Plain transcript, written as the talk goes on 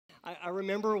I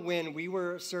remember when we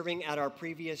were serving at our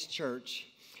previous church,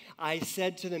 I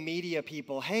said to the media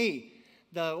people, hey,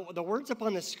 the words up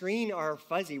on the screen are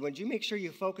fuzzy. Would you make sure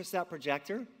you focus that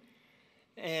projector?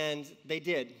 And they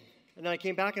did. And then I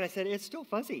came back and I said, it's still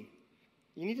fuzzy.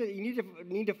 You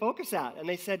need to focus that. And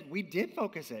they said, we did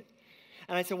focus it.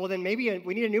 And I said, well, then maybe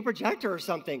we need a new projector or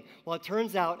something. Well, it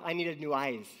turns out I needed new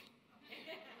eyes.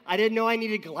 I didn't know I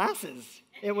needed glasses.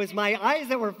 It was my eyes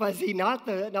that were fuzzy, not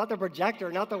the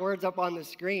projector, not the words up on the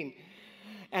screen.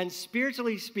 And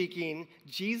spiritually speaking,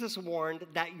 Jesus warned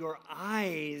that your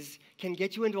eyes can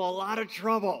get you into a lot of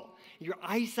trouble. Your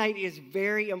eyesight is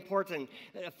very important.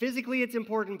 Physically, it's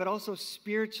important, but also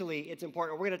spiritually, it's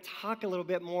important. We're going to talk a little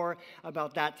bit more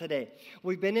about that today.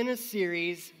 We've been in a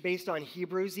series based on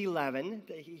Hebrews 11,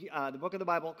 the book of the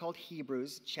Bible called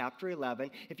Hebrews, chapter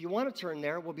 11. If you want to turn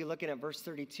there, we'll be looking at verse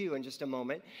 32 in just a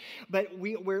moment. But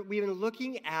we've been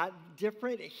looking at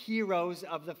different heroes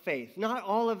of the faith. Not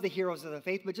all of the heroes of the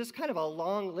faith, but just kind of a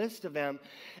long list of them.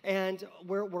 And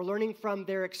we're learning from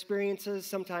their experiences.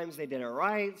 Sometimes they did it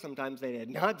right, sometimes they did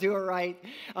not do it right,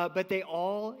 but they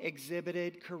all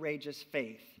exhibited courageous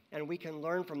faith, and we can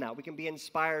learn from that. We can be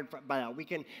inspired by that. We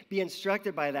can be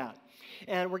instructed by that.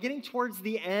 And we're getting towards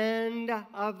the end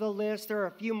of the list. There are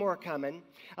a few more coming,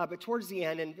 but towards the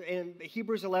end, in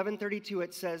Hebrews 11:32,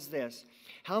 it says this: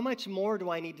 how much more do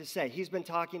I need to say? He's been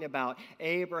talking about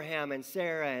Abraham and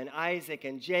Sarah and Isaac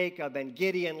and Jacob and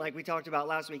Gideon, like we talked about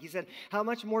last week. He said, how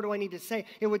much more do I need to say?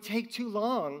 It would take too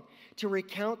long to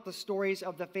recount the stories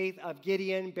of the faith of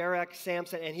Gideon, Barak,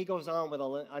 Samson, and he goes on with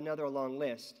another long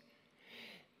list.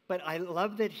 But I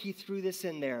love that he threw this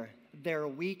in there. Their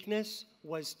weakness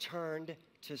was turned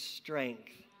to strength.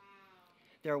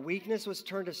 Their weakness was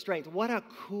turned to strength. What a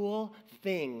cool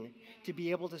thing to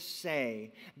be able to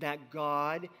say that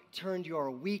God turned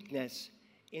your weakness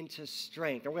into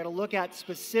strength. And we're going to look at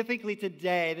specifically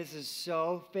today, this is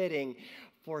so fitting,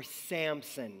 for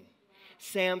Samson.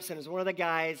 Samson is one of the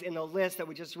guys in the list that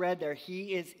we just read there.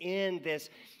 He is in this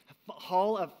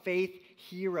Hall of Faith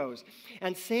heroes.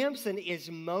 And Samson is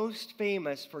most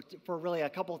famous for really a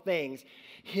couple things.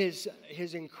 His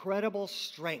incredible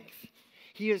strength.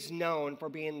 He is known for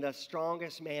being the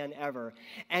strongest man ever.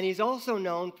 And he's also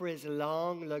known for his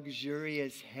long,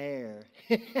 luxurious hair.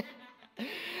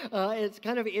 It's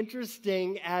kind of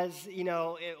interesting, as you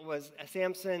know,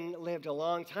 Samson lived a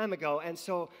long time ago. And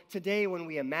so today when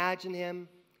we imagine him,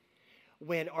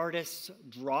 when artists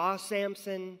draw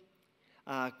Samson,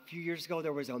 a few years ago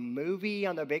there was a movie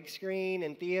on the big screen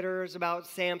in theaters about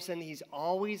Samson. He's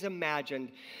always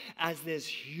imagined as this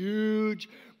huge,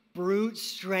 brute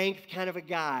strength kind of a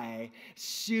guy,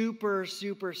 super,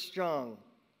 super strong.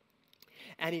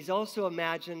 And he's also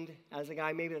imagined as a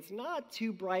guy maybe that's not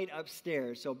too bright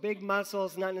upstairs. So big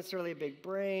muscles, not necessarily big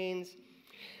brains.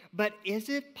 But is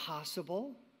it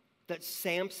possible that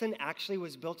Samson actually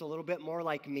was built a little bit more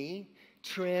like me?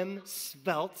 Trim,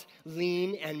 svelte,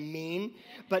 lean, and mean,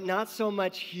 but not so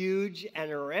much huge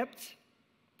and ripped?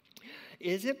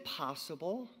 Is it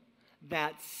possible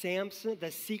that Samson, the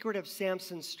secret of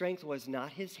Samson's strength was not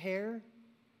his hair,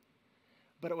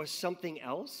 but it was something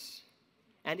else?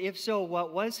 And if so,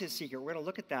 what was his secret? We're going to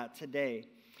look at that today.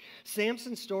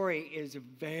 Samson's story is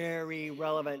very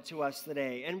relevant to us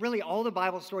today. And really, all the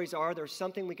Bible stories are. There's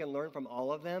something we can learn from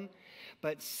all of them.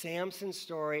 But Samson's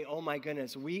story, oh my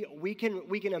goodness, we can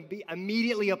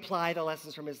immediately apply the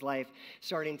lessons from his life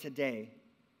starting today.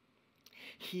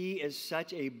 He is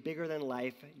such a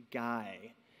bigger-than-life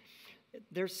guy.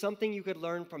 There's something you could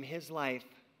learn from his life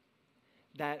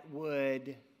that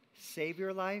would save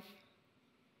your life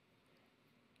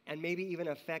and maybe even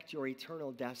affect your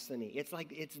eternal destiny. It's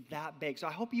that big. So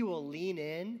I hope you will lean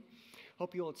in.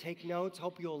 Hope you will take notes.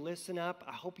 Hope you will listen up.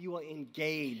 I hope you will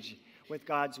engage with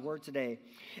God's word today.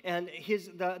 And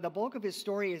the bulk of his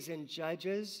story is in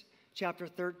Judges chapter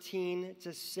 13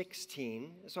 to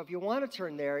 16. So if you want to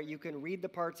turn there, you can read the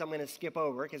parts I'm going to skip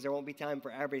over because there won't be time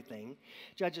for everything.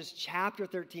 Judges chapter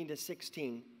 13 to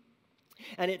 16.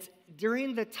 And it's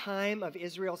during the time of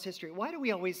Israel's history. Why do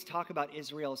we always talk about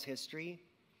Israel's history?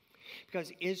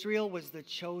 Because Israel was the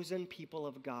chosen people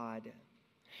of God.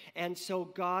 And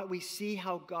so we see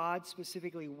how God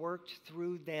specifically worked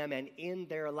through them and in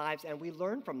their lives, and we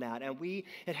learn from that, and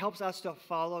it helps us to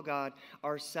follow God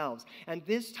ourselves. And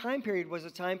this time period was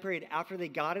a time period after they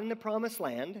got in the promised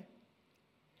land,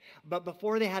 but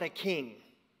before they had a king.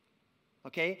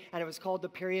 Okay? And it was called the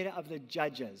period of the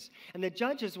judges. And the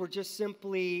judges were just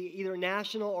simply either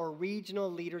national or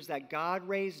regional leaders that God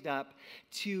raised up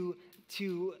to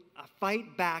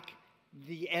fight back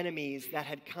the enemies that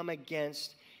had come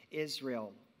against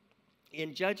Israel.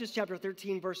 In Judges chapter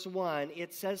 13, verse 1,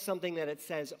 it says something that it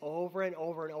says over and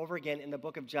over and over again in the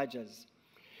book of Judges,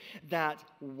 that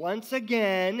once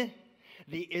again,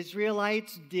 the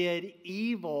Israelites did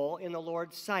evil in the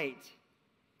Lord's sight.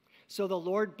 So the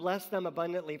Lord blessed them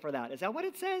abundantly for that. Is that what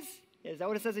it says? Is that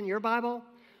what it says in your Bible?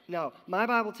 No. My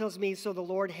Bible tells me, so the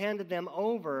Lord handed them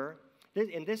over,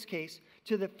 in this case,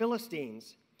 to the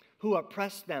Philistines, who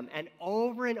oppressed them. And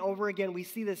over again, we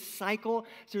see this cycle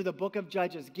through the book of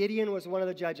Judges. Gideon was one of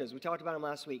the judges. We talked about him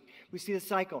last week. We see the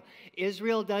cycle.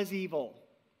 Israel does evil,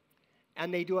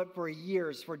 and they do it for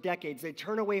years, for decades. They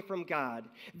turn away from God.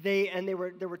 There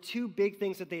were two big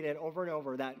things that they did over and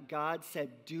over that God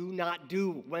said, do not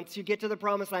do. Once you get to the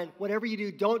promised land, whatever you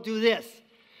do, don't do this.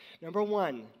 Number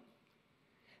one,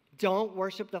 don't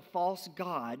worship the false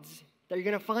gods that you're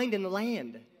going to find in the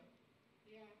land.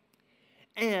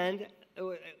 And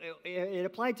it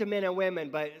applied to men and women,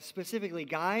 but specifically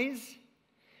guys,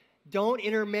 don't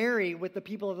intermarry with the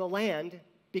people of the land,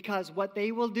 because what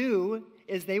they will do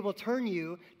is they will turn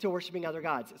you to worshiping other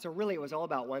gods. So really it was all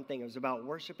about one thing. It was about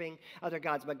worshiping other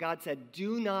gods. But God said,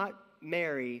 do not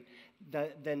marry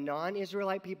the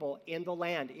non-Israelite people in the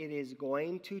land. It is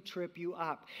going to trip you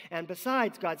up. And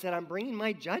besides, God said, I'm bringing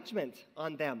my judgment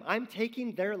on them. I'm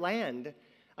taking their land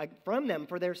from them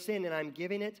for their sin, and I'm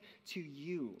giving it to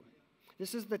you.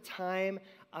 This is the time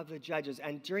of the judges.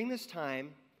 And during this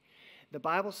time, the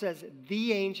Bible says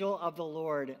the angel of the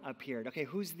Lord appeared. Okay,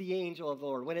 who's the angel of the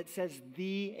Lord? When it says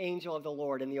the angel of the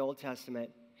Lord in the Old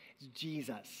Testament, it's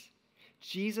Jesus.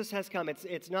 Jesus has come.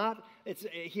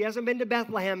 He hasn't been to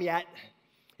Bethlehem yet.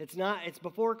 It's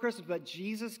before Christmas, but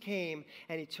Jesus came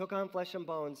and he took on flesh and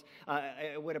bones,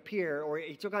 it would appear, or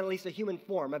he took on at least a human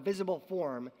form, a visible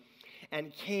form,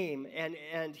 and came,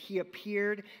 and he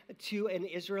appeared to an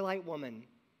Israelite woman.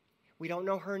 We don't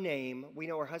know her name. We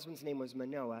know her husband's name was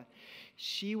Manoah.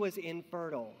 She was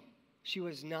infertile. She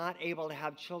was not able to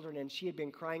have children, and she had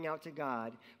been crying out to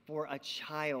God for a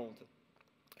child.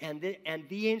 And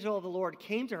the angel of the Lord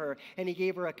came to her, and he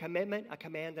gave her a commitment, a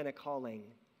command, and a calling.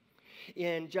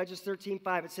 In Judges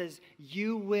 13:5, it says,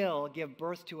 you will give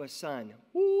birth to a son.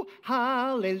 Ooh,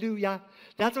 hallelujah.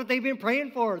 That's what they've been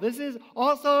praying for. This is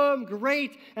awesome,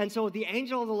 great. And so the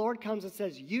angel of the Lord comes and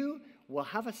says, you will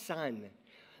have a son.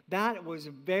 That was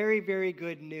very, very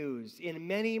good news in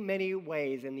many, many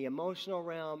ways, in the emotional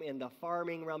realm, in the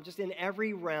farming realm, just in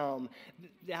every realm.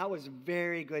 That was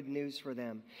very good news for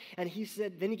them. And he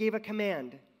said, then he gave a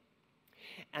command.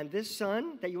 And this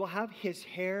son that you will have, his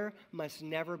hair must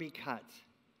never be cut.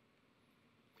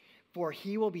 For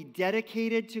he will be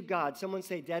dedicated to God. Someone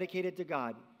say dedicated to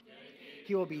God.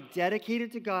 He will be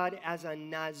dedicated to God as a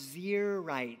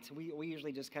Nazirite. We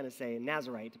usually just kind of say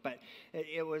Nazarite, but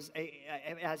it was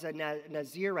as a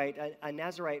Nazirite, a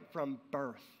Nazarite from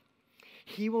birth.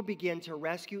 He will begin to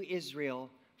rescue Israel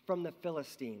from the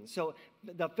Philistines. So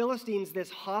the Philistines, this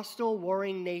hostile,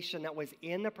 warring nation that was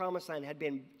in the Promised Land, had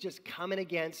been just coming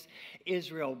against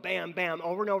Israel, bam, bam,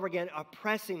 over and over again,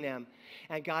 oppressing them.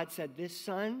 And God said, this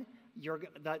son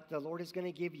that the Lord is going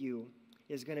to give you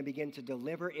is going to begin to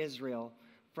deliver Israel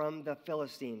from the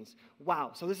Philistines.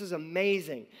 Wow, so this is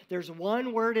amazing. There's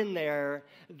one word in there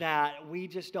that we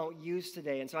just don't use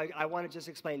today, and so I want to just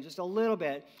explain just a little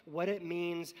bit what it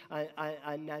means, a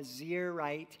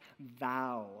Nazirite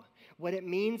vow. What it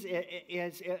means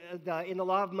is in the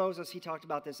law of Moses, he talked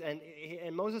about this, and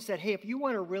Moses said, hey, if you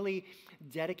want to really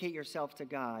dedicate yourself to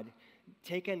God,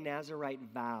 take a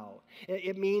Nazirite vow.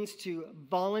 It means to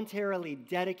voluntarily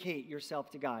dedicate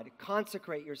yourself to God,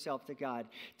 consecrate yourself to God,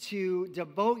 to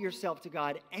devote yourself to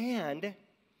God, and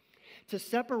to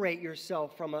separate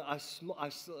yourself from a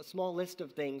small list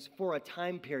of things for a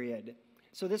time period.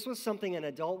 So this was something an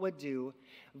adult would do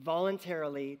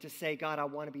voluntarily to say, God, I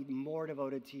want to be more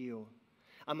devoted to you.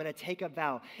 I'm going to take a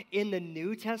vow. In the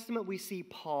New Testament, we see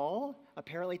Paul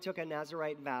apparently took a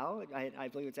Nazirite vow. I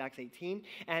believe it's Acts 18.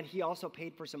 And he also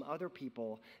paid for some other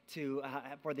people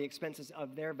for the expenses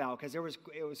of their vow, because it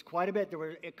was quite a bit. There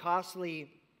were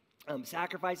costly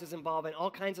sacrifices involved and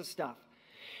all kinds of stuff.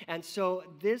 And so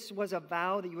this was a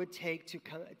vow that you would take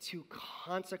to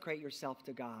consecrate yourself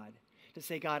to God, to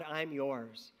say, God, I'm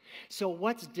yours. So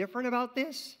what's different about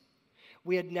this?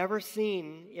 We had never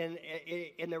seen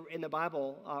in the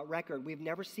Bible record, we've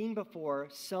never seen before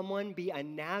someone be a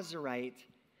Nazirite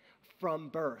from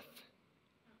birth.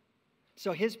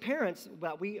 So his parents,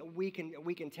 well, we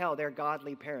can tell they're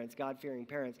godly parents, God-fearing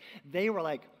parents. They were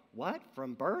like, what,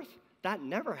 from birth? That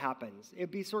never happens. It'd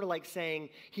be sort of like saying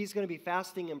he's going to be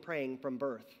fasting and praying from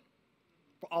birth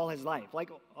for all his life.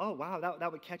 Like, oh, wow,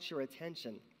 that would catch your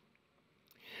attention.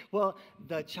 Well,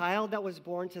 the child that was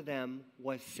born to them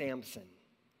was Samson.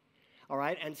 All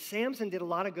right, and Samson did a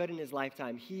lot of good in his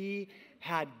lifetime. He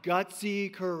had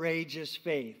gutsy, courageous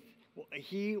faith.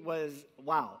 He was,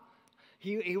 wow.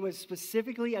 He was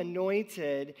specifically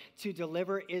anointed to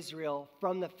deliver Israel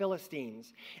from the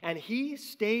Philistines. And he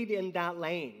stayed in that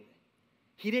lane.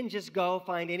 He didn't just go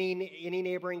find any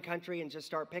neighboring country and just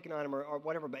start picking on them or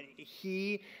whatever, but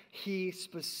he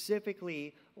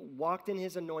specifically walked in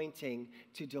his anointing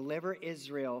to deliver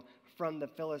Israel from the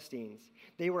Philistines.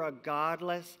 They were a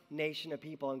godless nation of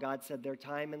people, and God said their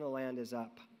time in the land is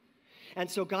up. And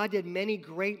so God did many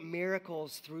great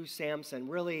miracles through Samson,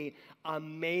 really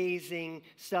amazing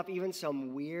stuff, even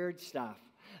some weird stuff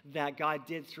that God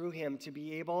did through him to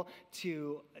be able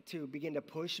to begin to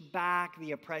push back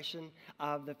the oppression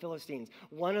of the Philistines.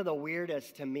 One of the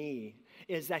weirdest to me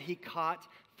is that he caught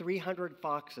 300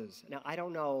 foxes. Now, I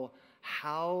don't know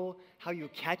how you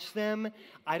catch them.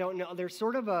 I don't know. There's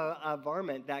sort of a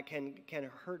varmint that can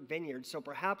hurt vineyards. So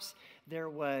perhaps there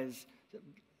was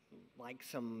like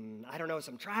some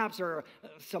traps or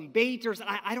some bait or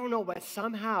I don't know, but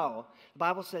somehow the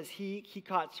Bible says he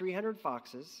caught 300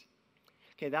 foxes.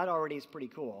 Okay, that already is pretty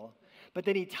cool. But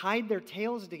then he tied their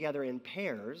tails together in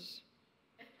pairs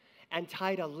and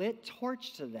tied a lit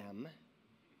torch to them,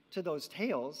 to those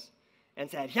tails, and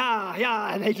said, yeah,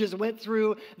 yeah, and they just went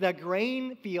through the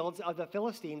grain fields of the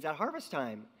Philistines at harvest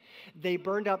time. They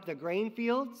burned up the grain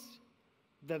fields,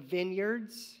 the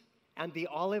vineyards, and the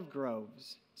olive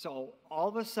groves. So all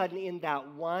of a sudden, in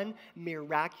that one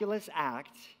miraculous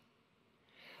act,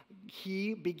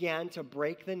 he began to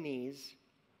break the knees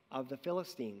of the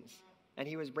Philistines. And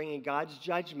he was bringing God's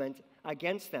judgment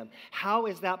against them. How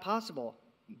is that possible?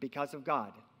 Because of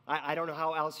God. I don't know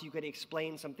how else you could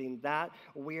explain something that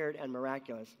weird and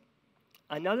miraculous.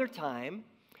 Another time,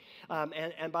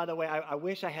 and by the way, I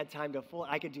wish I had time to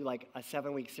I could do like a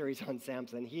 7-week series on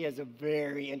Samson. He is a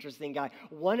very interesting guy.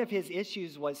 One of his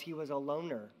issues was he was a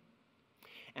loner.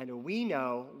 And we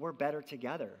know we're better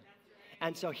together.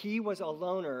 And so he was a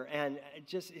loner, and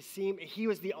it seemed he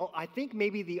was I think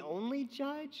maybe the only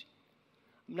judge,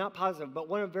 I'm not positive, but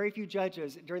one of very few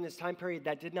judges during this time period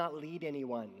that did not lead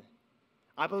anyone.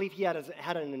 I believe he had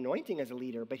an anointing as a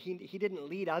leader, but he didn't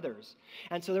lead others.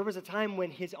 And so there was a time when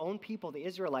his own people, the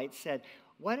Israelites, said,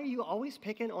 "What are you always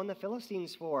picking on the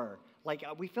Philistines for? Like,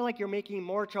 we feel like you're making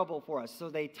more trouble for us." So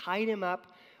they tied him up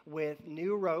with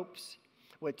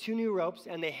two new ropes,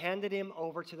 and they handed him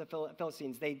over to the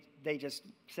Philistines. They just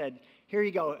said, "Here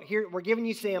you go. Here, we're giving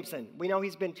you Samson. We know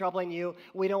he's been troubling you.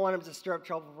 We don't want him to stir up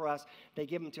trouble for us." They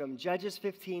give him to him. Judges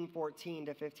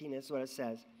 15:14-15 is what it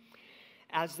says.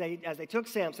 As they took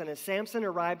Samson, as Samson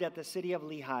arrived at the city of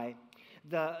Lehi,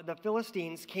 the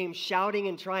Philistines came shouting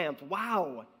in triumph,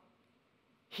 "Wow,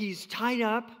 he's tied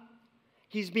up.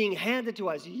 He's being handed to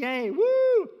us. Yay,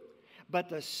 woo!" But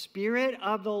the Spirit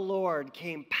of the Lord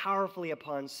came powerfully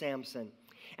upon Samson,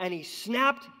 and he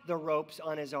snapped the ropes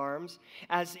on his arms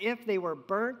as if they were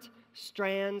burnt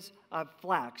strands of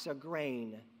flax, a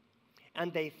grain,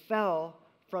 and they fell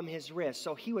from his wrists.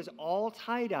 So he was all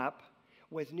tied up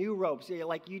with new ropes.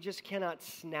 Like, you just cannot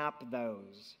snap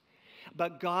those.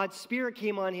 But God's Spirit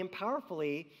came on him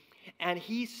powerfully, and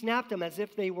he snapped them as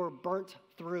if they were burnt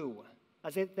through,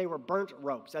 as if they were burnt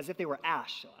ropes, as if they were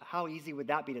ash. How easy would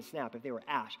that be to snap if they were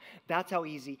ash? That's how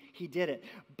easy he did it.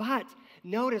 But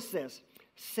notice this.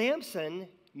 Samson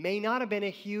may not have been a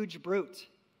huge brute.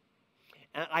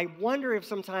 And I wonder if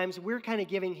sometimes we're kind of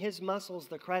giving his muscles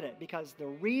the credit, because the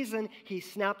reason he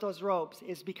snapped those ropes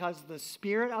is because the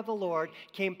Spirit of the Lord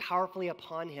came powerfully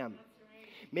upon him.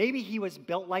 Maybe he was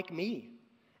built like me,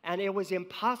 and it was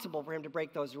impossible for him to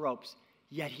break those ropes,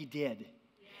 yet he did.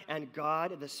 And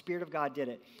God, the Spirit of God did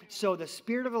it. So the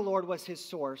Spirit of the Lord was his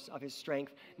source of his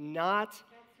strength, not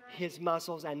his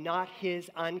muscles and not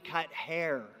his uncut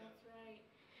hair.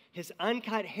 His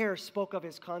uncut hair spoke of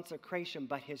his consecration,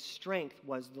 but his strength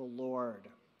was the Lord.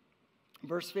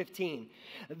 Verse 15.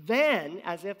 Then,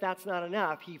 as if that's not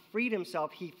enough, he freed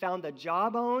himself. He found the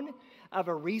jawbone of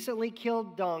a recently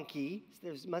killed donkey.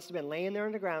 It must have been laying there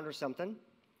on the ground or something.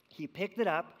 He picked it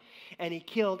up, and he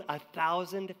killed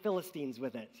 1,000 Philistines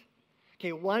with it.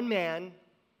 Okay, one man,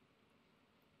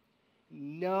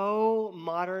 no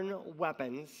modern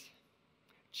weapons,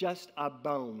 just a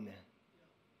bone.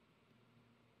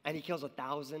 And he kills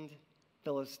 1,000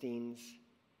 Philistines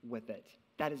with it.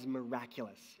 That is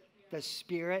miraculous. The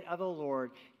Spirit of the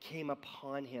Lord came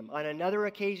upon him. On another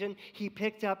occasion, he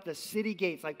picked up the city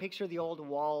gates, like picture the old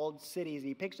walled cities.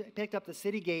 He picked up the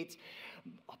city gates,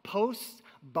 posts,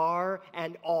 bar,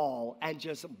 and all, and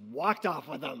just walked off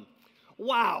with them.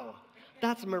 Wow,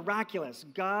 that's miraculous.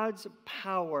 God's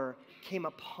power came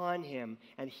upon him,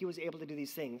 and he was able to do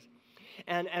these things.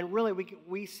 And really,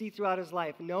 we see throughout his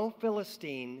life, no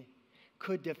Philistine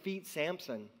could defeat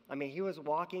Samson. I mean, he was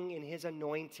walking in his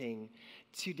anointing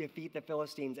to defeat the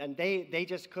Philistines, and they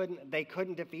just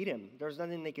couldn't defeat him. There's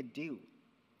nothing they could do.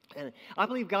 And I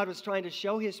believe God was trying to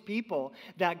show his people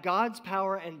that God's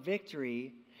power and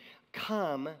victory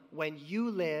come when you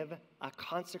live a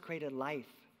consecrated life.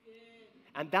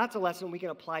 And that's a lesson we can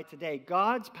apply today.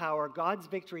 God's power, God's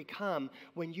victory come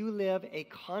when you live a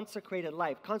consecrated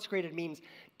life. Consecrated means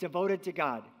devoted to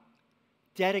God,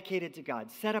 dedicated to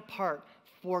God, set apart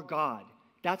for God.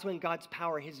 That's when God's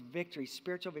power, his victory,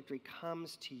 spiritual victory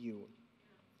comes to you.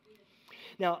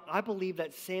 Now, I believe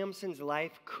that Samson's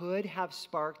life could have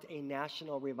sparked a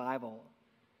national revival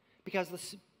because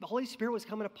the Holy Spirit was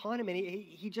coming upon him, and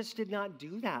he just did not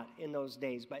do that in those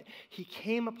days, but he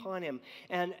came upon him.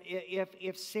 And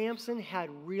if Samson had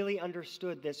really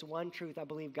understood this one truth, I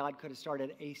believe God could have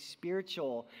started a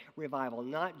spiritual revival,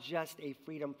 not just a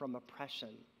freedom from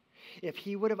oppression. If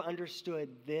he would have understood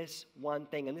this one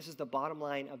thing, and this is the bottom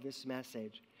line of this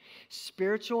message,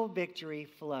 spiritual victory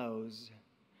flows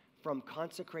from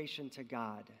consecration to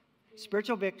God.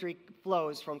 Spiritual victory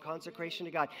flows from consecration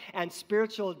to God. And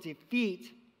spiritual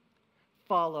defeat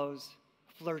follows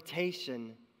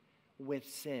flirtation with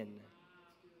sin.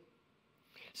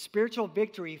 Spiritual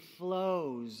victory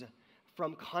flows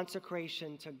from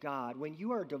consecration to God. When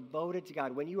you are devoted to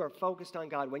God, when you are focused on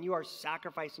God, when you are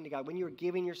sacrificing to God, when you are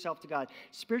giving yourself to God,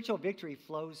 spiritual victory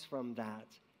flows from that.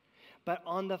 But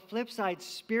on the flip side,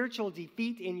 spiritual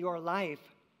defeat in your life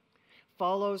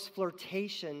follows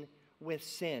flirtation with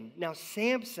sin. Now,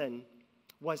 Samson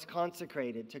was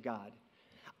consecrated to God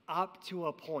up to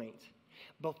a point.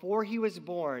 Before he was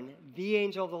born, the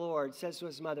angel of the Lord says to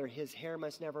his mother, his hair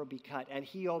must never be cut, and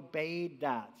he obeyed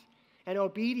that. And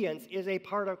obedience is a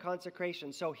part of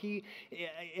consecration. So he,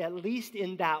 at least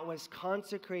in that, was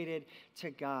consecrated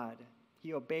to God.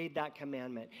 He obeyed that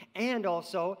commandment. And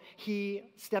also, he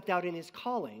stepped out in his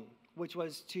calling, which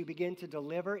was to begin to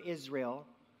deliver Israel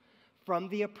from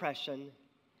the oppression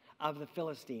of the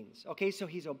Philistines. Okay, so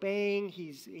he's obeying,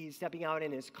 he's stepping out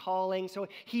in his calling. So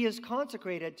he is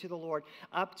consecrated to the Lord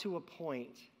up to a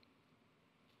point.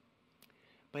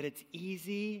 But it's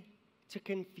easy to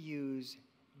confuse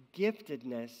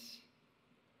giftedness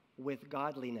with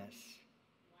godliness.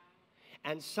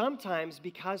 And sometimes,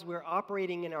 because we're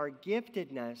operating in our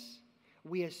giftedness,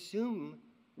 we assume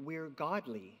we're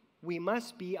godly. We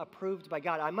must be approved by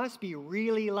God. I must be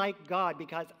really like God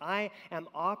because I am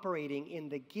operating in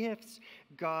the gifts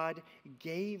God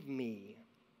gave me.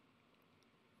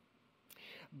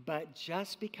 But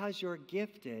just because you're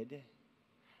gifted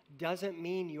doesn't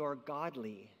mean you're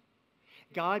godly.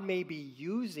 God may be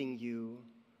using you,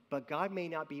 but God may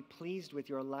not be pleased with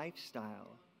your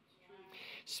lifestyle.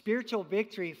 Spiritual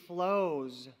victory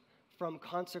flows from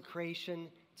consecration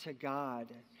to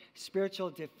God. Spiritual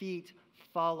defeat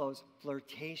follows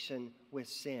flirtation with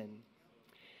sin.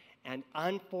 And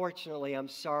unfortunately, I'm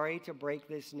sorry to break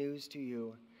this news to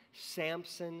you,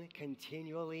 Samson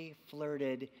continually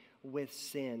flirted with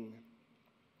sin.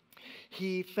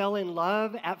 He fell in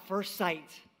love at first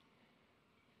sight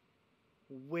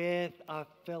with a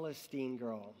Philistine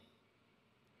girl.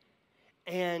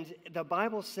 And the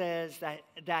Bible says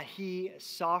that he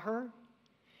saw her,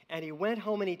 and he went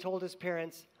home and he told his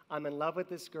parents, I'm in love with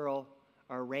this girl,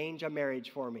 arrange a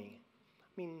marriage for me.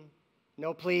 I mean,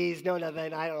 no please, no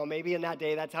nothing, I don't know, maybe in that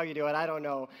day that's how you do it, I don't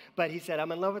know. But he said,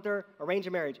 I'm in love with her, arrange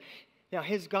a marriage. Now,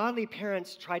 his godly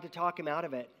parents tried to talk him out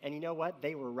of it, and you know what?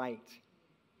 They were right.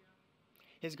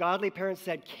 His godly parents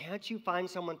said, can't you find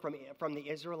someone from the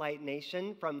Israelite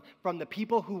nation, from the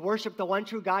people who worship the one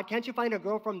true God? Can't you find a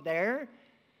girl from there?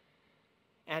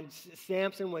 And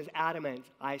Samson was adamant.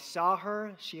 I saw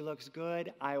her. She looks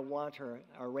good. I want her.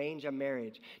 Arrange a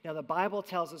marriage. Now, the Bible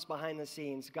tells us behind the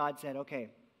scenes, God said, okay,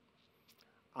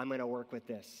 I'm going to work with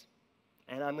this.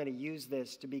 And I'm going to use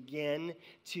this to begin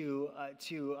to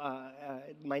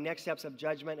my next steps of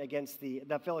judgment against the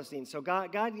Philistines. So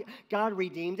God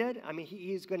redeemed it. I mean,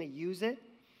 he's going to use it.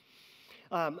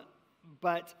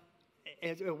 But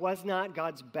it was not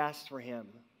God's best for him.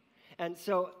 And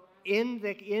so in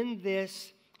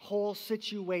this whole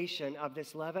situation of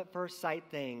this love at first sight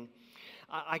thing,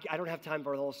 I don't have time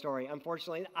for the whole story,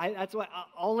 unfortunately. That's why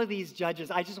all of these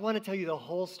judges, I just want to tell you the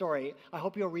whole story. I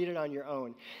hope you'll read it on your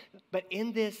own. But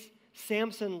in this,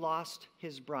 Samson lost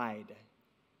his bride.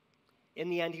 In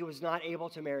the end, he was not able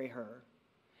to marry her.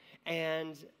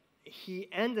 And he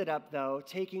ended up, though,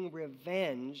 taking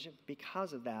revenge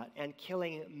because of that and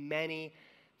killing many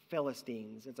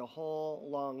Philistines. It's a whole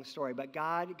long story. But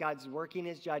God's working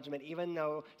his judgment, even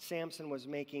though Samson was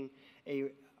making a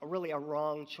really a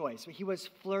wrong choice. He was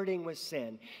flirting with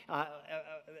sin.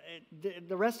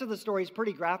 The rest of the story is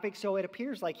pretty graphic, so it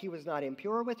appears like he was not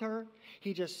impure with her.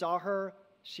 He just saw her.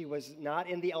 She was not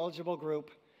in the eligible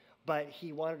group, but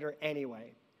he wanted her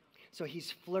anyway. So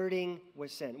he's flirting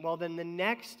with sin. Well, then the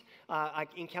next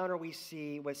encounter we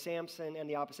see with Samson and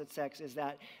the opposite sex is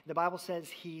that the Bible says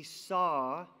he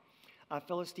saw a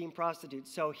Philistine prostitute.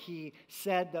 So he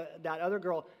said, that other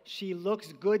girl, she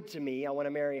looks good to me. I want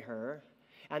to marry her.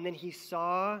 And then he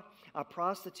saw a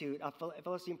prostitute, a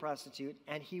Philistine prostitute,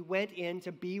 and he went in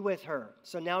to be with her.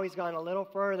 So now he's gone a little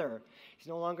further. He's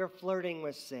no longer flirting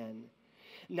with sin.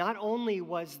 Not only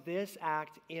was this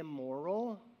act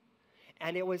immoral,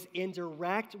 and it was in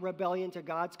direct rebellion to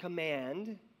God's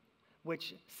command,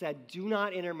 which said, do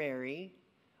not intermarry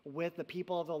with the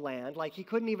people of the land. Like, he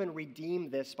couldn't even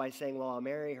redeem this by saying, well, I'll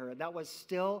marry her. That was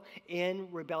still in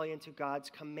rebellion to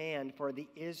God's command for the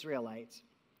Israelites.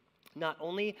 Not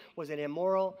only was it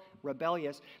immoral,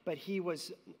 rebellious, but he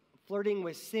was flirting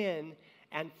with sin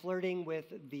and flirting with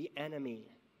the enemy.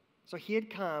 So he had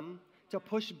come to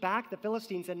push back the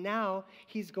Philistines, and now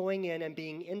he's going in and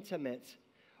being intimate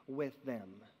with them.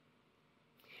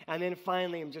 And then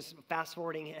finally, I'm just fast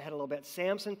forwarding ahead a little bit.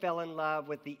 Samson fell in love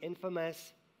with the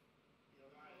infamous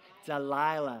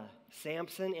Delilah.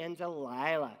 Samson and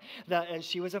Delilah. And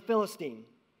she was a Philistine.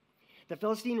 The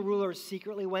Philistine rulers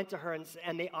secretly went to her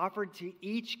and they offered to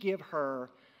each give her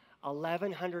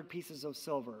 1,100 pieces of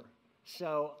silver.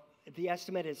 So the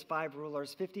estimate is 5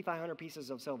 rulers, 5,500 pieces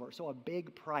of silver. So a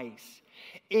big price.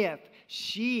 If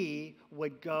she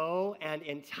would go and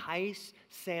entice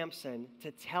Samson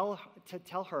to tell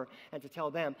her and to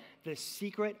tell them the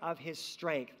secret of his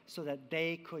strength so that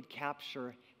they could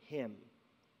capture him.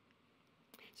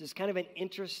 So it's kind of an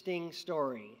interesting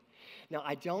story. Now,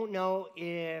 I don't know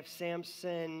if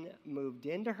Samson moved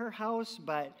into her house,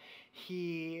 but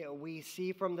we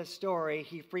see from the story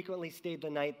he frequently stayed the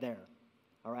night there.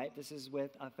 All right, this is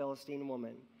with a Philistine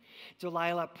woman.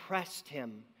 Delilah pressed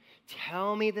him.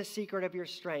 Tell me the secret of your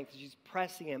strength. She's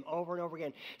pressing him over and over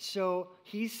again. So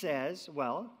he says,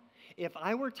 well, if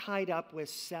I were tied up with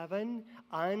 7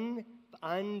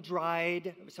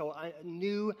 undried,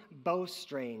 new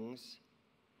bowstrings,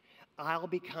 I'll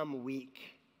become weak.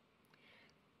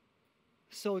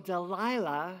 So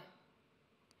Delilah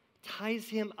ties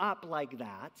him up like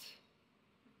that.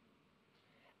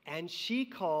 And she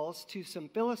calls to some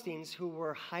Philistines who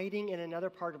were hiding in another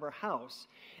part of her house.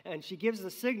 And she gives the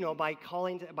signal by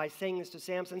saying this to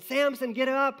Samson, Samson, get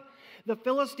up! The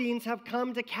Philistines have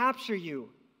come to capture you.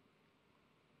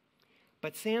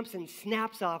 But Samson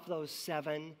snaps off those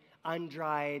 7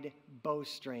 undried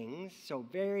bowstrings, so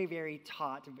very, very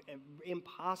taut,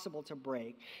 impossible to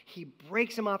break. He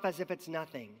breaks them off as if it's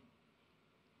nothing.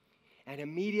 And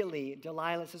immediately,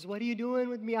 Delilah says, what are you doing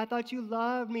with me? I thought you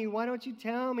loved me. Why don't you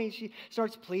tell me? She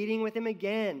starts pleading with him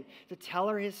again to tell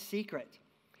her his secret.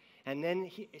 And then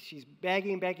she's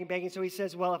begging. So he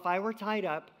says, well, if I were tied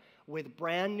up with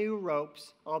brand new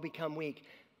ropes, I'll become weak.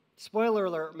 Spoiler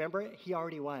alert, remember, he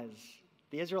already was.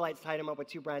 The Israelites tied him up with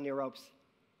 2 brand new ropes.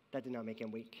 That did not make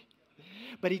him weak.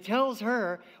 But he tells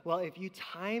her, well, if you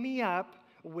tie me up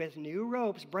with new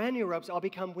ropes, brand new ropes, I'll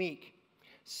become weak.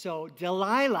 So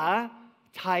Delilah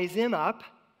ties him up.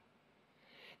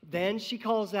 Then she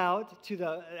calls out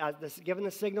to giving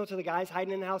the signal to the guys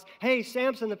hiding in the house, hey,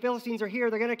 Samson, the Philistines are here.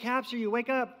 They're going to capture you. Wake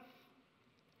up.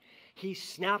 He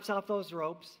snaps off those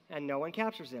ropes, and no one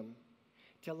captures him.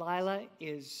 Delilah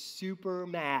is super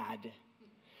mad.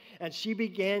 And she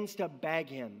begins to beg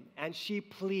him, and she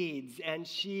pleads, and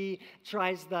she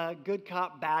tries the good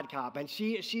cop, bad cop, and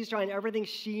she's trying everything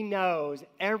she knows,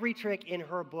 every trick in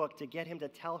her book to get him to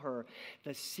tell her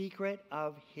the secret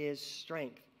of his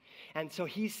strength. And so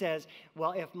he says,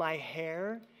 well, if my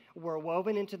hair were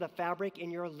woven into the fabric in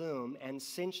your loom and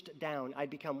cinched down, I'd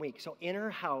become weak. So in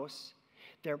her house,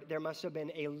 there must have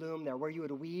been a loom there where you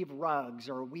would weave rugs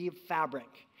or weave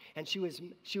fabric. And she was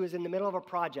in the middle of a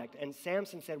project. And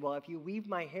Samson said, well, if you weave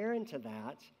my hair into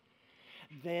that,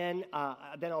 then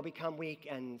I'll become weak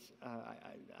and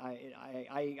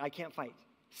I can't fight.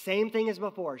 Same thing as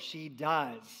before. She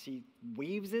does. She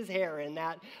weaves his hair in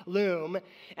that loom.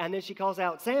 And then she calls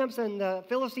out, Samson, the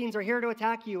Philistines are here to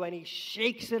attack you. And he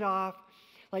shakes it off.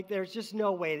 Like, there's just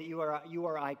no way that you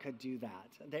or I could do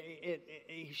that.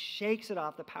 He shakes it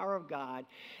off, the power of God,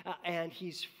 and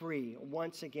he's free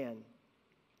once again.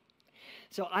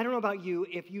 So I don't know about you,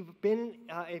 if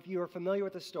you are familiar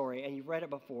with the story and you've read it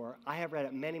before, I have read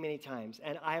it many, many times,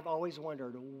 and I have always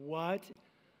wondered, what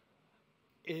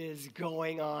is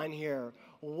going on here?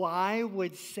 Why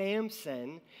would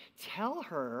Samson tell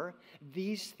her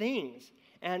these things?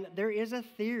 And there is a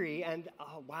theory, and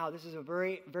oh, wow, this is a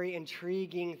very, very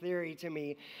intriguing theory to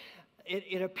me.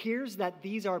 It appears that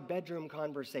these are bedroom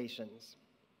conversations.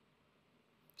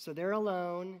 So they're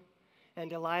alone,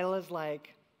 and Delilah's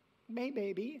like, "Hey,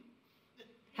 baby,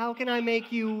 how can I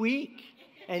make you weak?"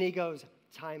 And he goes,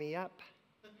 "Tie me up."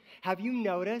 Have you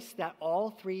noticed that all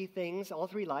three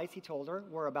lies he told her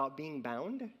were about being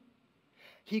bound?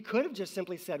 He could have just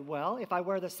simply said, well, if I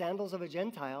wear the sandals of a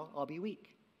Gentile, I'll be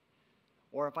weak.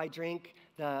 Or if I drink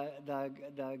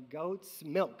the goat's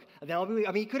milk, then I'll be weak.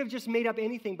 I mean, he could have just made up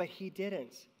anything, but he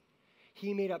didn't.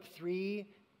 He made up three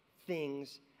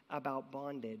things about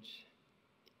bondage.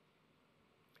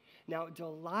 Now,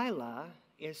 Delilah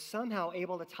is somehow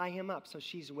able to tie him up, so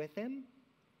she's with him.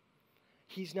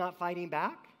 He's not fighting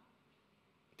back.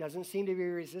 Doesn't seem to be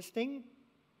resisting.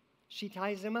 She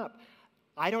ties him up.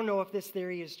 I don't know if this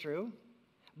theory is true,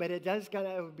 but it does kind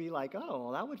of be like, oh,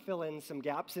 well, that would fill in some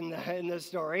gaps in the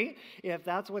story if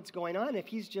that's what's going on, if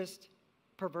he's just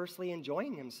perversely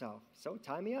enjoying himself. So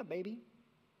tie me up, baby.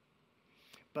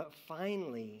 But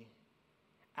finally,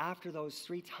 after those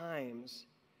 3 times,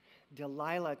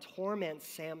 Delilah torments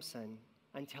Samson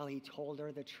until he told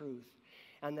her the truth.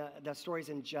 And the story's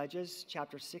in Judges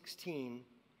chapter 16,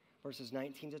 verses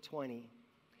 19 to 20.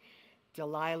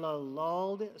 Delilah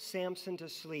lulled Samson to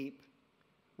sleep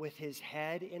with his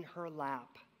head in her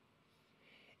lap.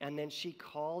 And then she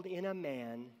called in a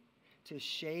man to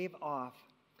shave off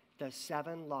the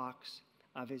 7 locks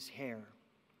of his hair.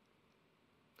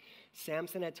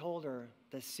 Samson had told her,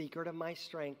 the secret of my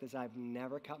strength is I've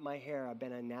never cut my hair. I've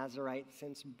been a Nazarite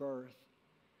since birth.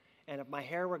 And if my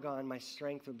hair were gone, my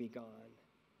strength would be gone.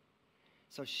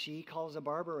 So she calls a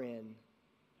barber in,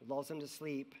 lulls him to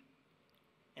sleep,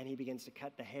 and he begins to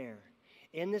cut the hair.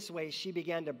 In this way, she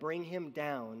began to bring him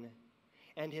down,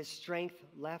 and his strength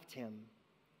left him.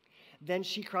 Then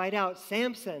she cried out,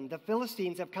 "Samson, the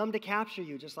Philistines have come to capture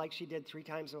you," just like she did 3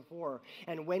 times before.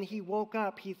 And when he woke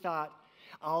up, he thought,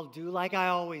 I'll do like I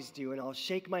always do, and I'll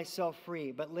shake myself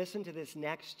free. But listen to this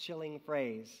next chilling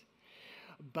phrase.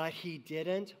 But he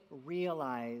didn't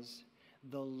realize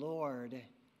the Lord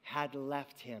had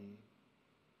left him.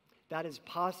 That is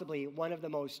possibly one of the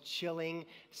most chilling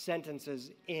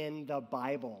sentences in the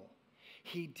Bible.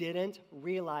 He didn't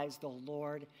realize the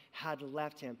Lord had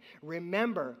left him.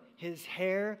 Remember, his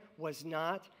hair was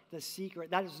not the secret.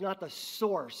 That is not the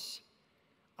source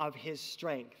of his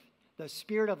strength. The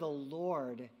Spirit of the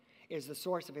Lord is the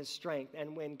source of his strength.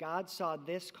 And when God saw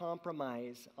this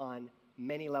compromise on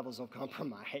many levels of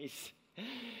compromise,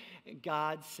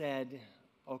 God said,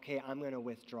 okay, I'm going to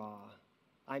withdraw.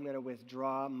 I'm going to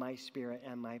withdraw my spirit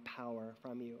and my power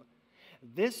from you.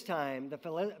 This time, the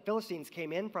Philistines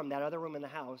came in from that other room in the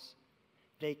house.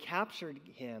 They captured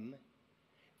him.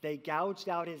 They gouged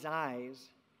out his eyes,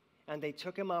 and they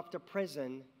took him off to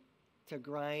prison to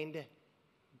grind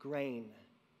grain.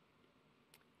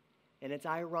 And it's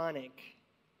ironic,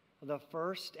 the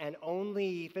first and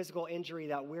only physical injury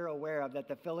that we're aware of that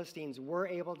the Philistines were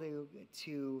able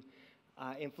to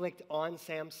inflict on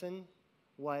Samson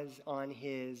was on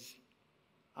his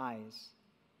eyes.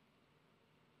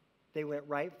 They went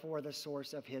right for the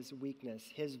source of his weakness,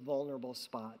 his vulnerable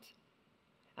spot.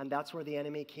 And that's where the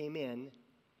enemy came in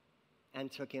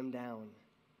and took him down.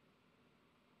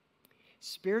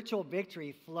 Spiritual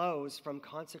victory flows from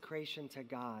consecration to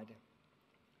God.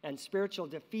 And spiritual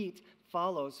defeat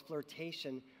follows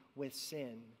flirtation with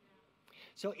sin.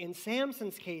 So in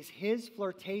Samson's case, his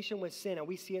flirtation with sin, and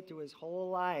we see it through his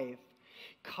whole life,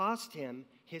 cost him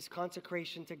his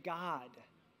consecration to God.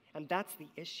 And that's the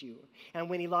issue. And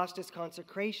when he lost his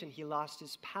consecration, he lost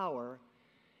his power,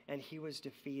 and he was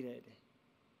defeated.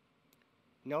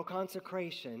 No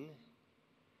consecration,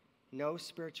 no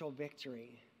spiritual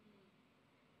victory.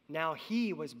 Now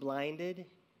he was blinded,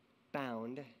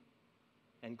 bound,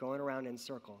 and going around in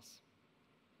circles.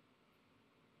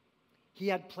 He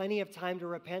had plenty of time to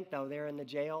repent, though, there in the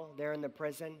jail, there in the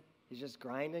prison. He's just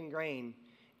grinding grain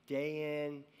day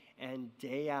in and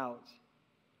day out.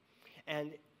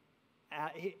 And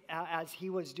as he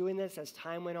was doing this, as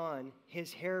time went on,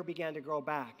 his hair began to grow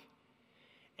back.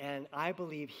 And I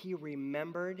believe he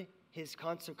remembered his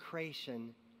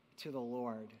consecration to the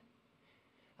Lord.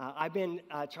 I've been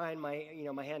trying my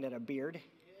hand at a beard.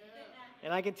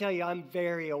 And I can tell you, I'm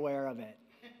very aware of it.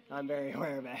 I'm very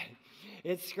aware of it.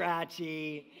 It's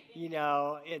scratchy,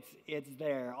 it's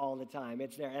there all the time.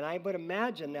 It's there. And I would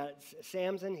imagine that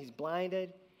Samson, he's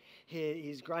blinded.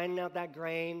 He's grinding out that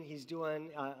grain. He's doing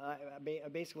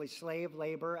basically slave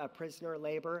labor, prisoner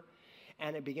labor,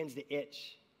 and it begins to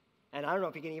itch. And I don't know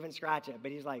if he can even scratch it,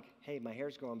 but he's like, hey, my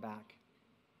hair's growing back.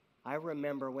 I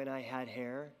remember when I had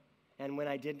hair, and when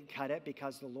I didn't cut it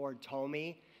because the Lord told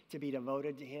me to be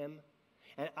devoted to him.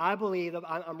 And I believe,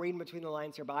 I'm reading between the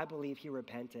lines here, but I believe he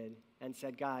repented and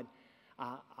said, God,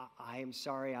 I am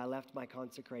sorry I left my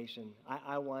consecration.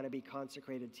 I want to be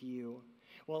consecrated to you.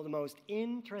 Well, the most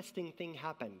interesting thing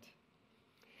happened.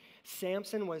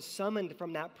 Samson was summoned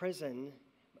from that prison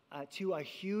to a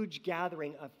huge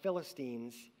gathering of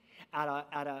Philistines at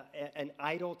an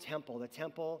idol temple, the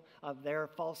temple of their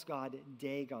false god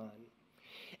Dagon.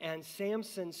 And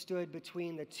Samson stood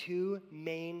between the two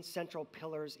main central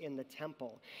pillars in the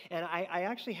temple. And I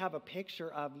actually have a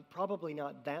picture of probably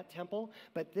not that temple,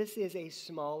 but this is a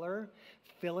smaller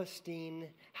Philistine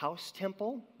house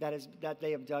temple that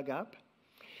they have dug up.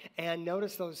 And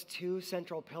notice those two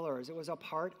central pillars. It was a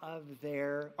part of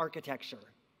their architecture.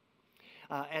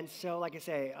 And so, like I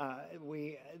say,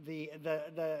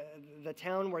 the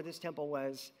town where this temple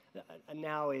was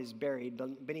now is buried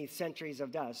beneath centuries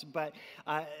of dust. But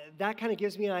that kind of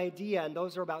gives me an idea, and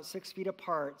those are about 6 feet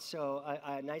apart, so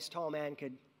a nice tall man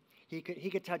could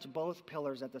touch both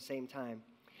pillars at the same time.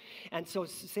 And so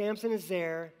Samson is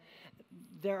there.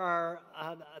 There are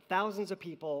thousands of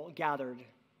people gathered,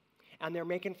 and they're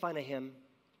making fun of him.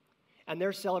 And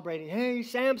they're celebrating, hey,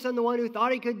 Samson, the one who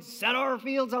thought he could set our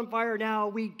fields on fire, now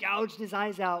we gouged his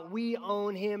eyes out. We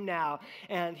own him now.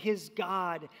 And his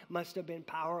God must have been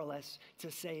powerless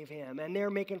to save him. And they're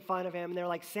making fun of him. And they're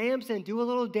like, Samson, do a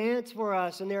little dance for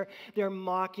us. And they're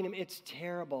mocking him. It's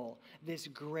terrible, this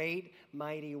great,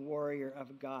 mighty warrior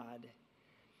of God.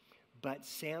 But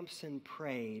Samson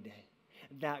prayed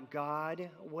that God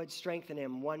would strengthen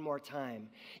him one more time.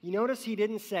 You notice he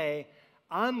didn't say,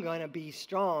 I'm going to be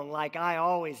strong like I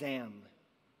always am.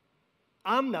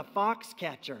 I'm the fox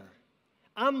catcher.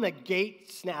 I'm the gate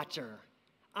snatcher.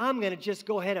 I'm going to just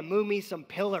go ahead and move me some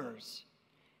pillars.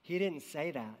 He didn't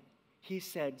say that. He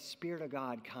said, Spirit of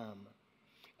God, come.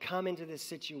 Come into this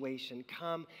situation.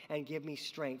 Come and give me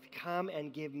strength. Come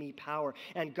and give me power.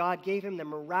 And God gave him the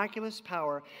miraculous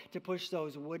power to push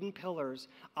those wooden pillars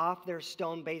off their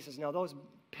stone bases. Now, those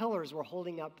pillars were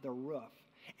holding up the roof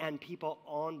and people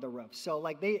on the roof. So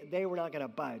like they were not going to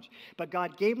budge. But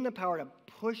God gave them the power to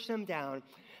push them down.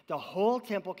 The whole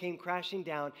temple came crashing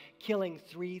down, killing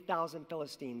 3,000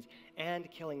 Philistines and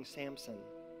killing Samson.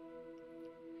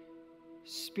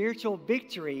 Spiritual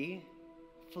victory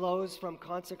flows from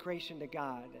consecration to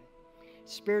God.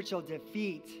 Spiritual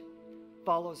defeat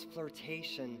follows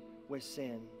flirtation with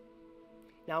sin.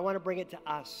 Now I want to bring it to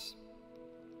us.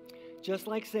 Just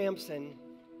like Samson,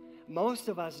 most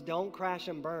of us don't crash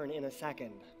and burn in a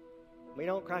second. We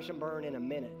don't crash and burn in a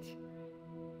minute.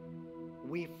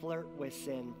 We flirt with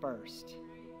sin first.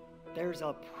 There's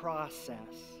a process.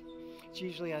 It's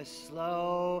usually a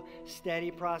slow,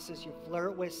 steady process. You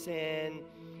flirt with sin,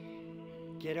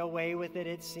 get away with it,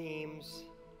 it seems,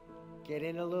 get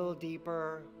in a little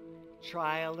deeper,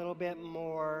 try a little bit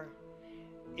more.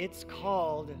 It's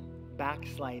called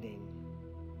backsliding,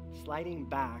 sliding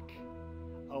back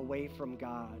away from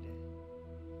God.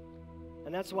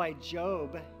 And that's why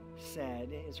Job said,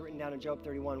 it's written down in Job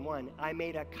 31:1, I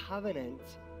made a covenant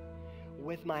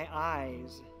with my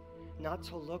eyes not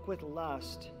to look with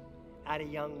lust at a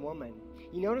young woman.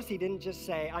 You notice he didn't just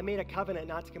say, I made a covenant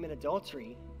not to commit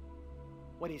adultery.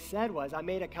 What he said was, I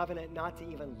made a covenant not to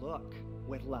even look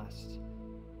with lust.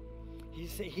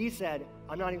 He said,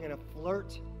 I'm not even going to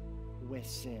flirt with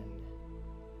sin.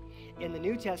 In the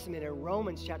New Testament, in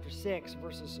Romans chapter 6,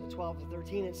 verses 12 to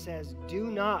 13, it says,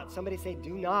 do not, somebody say,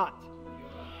 do not.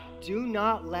 Do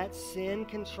not let sin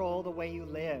control the way you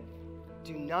live.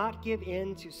 Do not give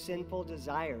in to sinful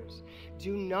desires.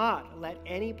 Do not let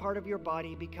any part of your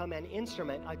body become an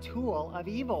instrument, a tool of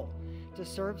evil to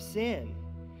serve sin.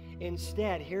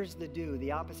 Instead, here's the do,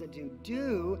 the opposite do.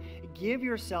 Do give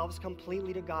yourselves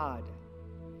completely to God.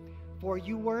 For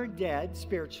you were dead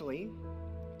spiritually,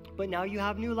 but now you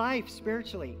have new life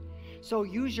spiritually. So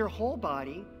use your whole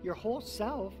body, your whole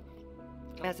self,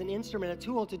 as an instrument, a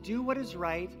tool to do what is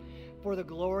right for the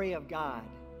glory of God.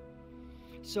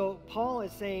 So Paul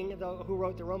is saying, who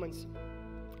wrote the Romans,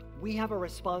 we have a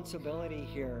responsibility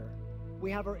here.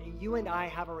 You and I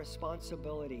have a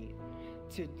responsibility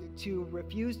to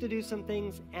refuse to do some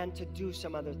things and to do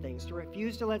some other things. To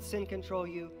refuse to let sin control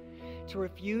you, to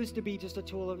refuse to be just a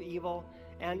tool of evil.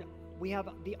 And we have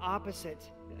the opposite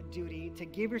duty, to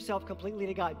give yourself completely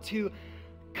to God, to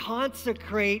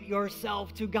consecrate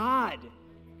yourself to God,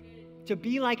 to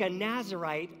be like a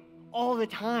Nazirite all the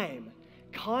time,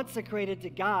 consecrated to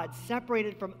God,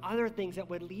 separated from other things that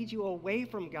would lead you away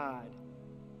from God.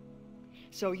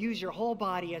 So use your whole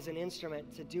body as an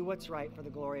instrument to do what's right for the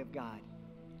glory of God.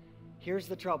 Here's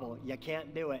the trouble. You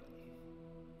can't do it.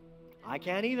 I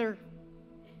can't either.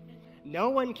 No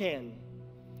one can.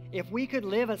 If we could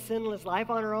live a sinless life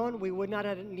on our own, we would not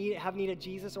have needed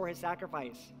Jesus or his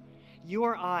sacrifice. You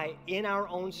or I, in our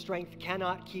own strength,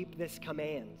 cannot keep this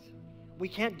command. We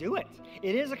can't do it.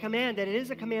 It is a command, and it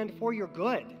is a command for your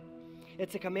good.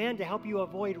 It's a command to help you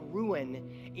avoid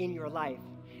ruin in your life.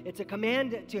 It's a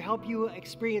command to help you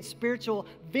experience spiritual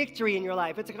victory in your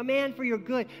life. It's a command for your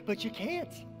good, but you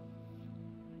can't.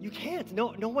 You can't.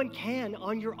 No one can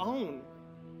on your own.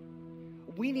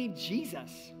 We need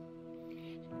Jesus.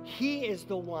 He is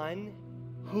the one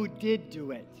who did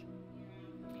do it.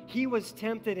 He was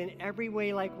tempted in every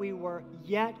way like we were,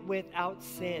 yet without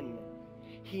sin.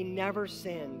 He never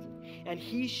sinned. And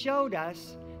he showed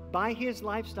us by his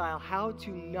lifestyle how to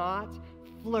not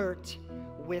flirt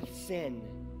with sin.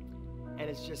 And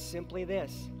it's just simply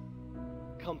this: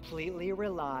 completely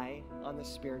rely on the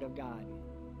Spirit of God.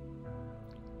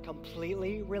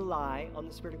 Completely rely on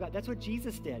the Spirit of God. That's what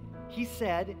Jesus did. He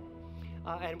said,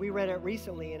 and we read it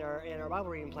recently in our Bible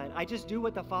reading plan, I just do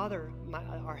what the Father,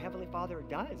 our Heavenly Father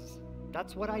does.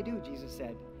 That's what I do, Jesus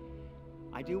said.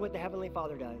 I do what the Heavenly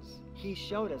Father does. He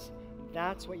showed us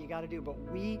that's what you got to do, but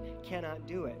we cannot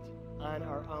do it on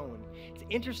our own. It's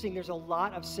interesting, there's a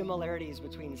lot of similarities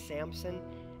between Samson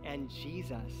and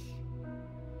Jesus.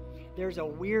 There's a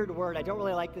weird word. I don't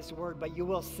really like this word, but you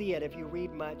will see it if you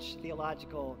read much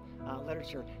theological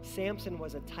literature. Samson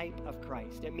was a type of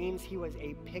Christ. It means he was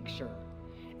a picture.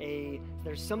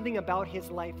 There's something about his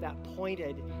life that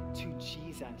pointed to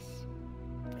Jesus.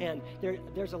 And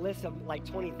there's a list of like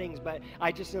 20 things, but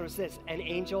I just noticed this. An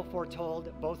angel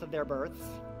foretold both of their births.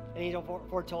 An angel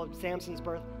foretold Samson's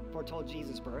birth, foretold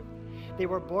Jesus' birth. They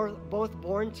were both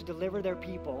born to deliver their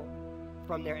people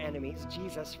from their enemies.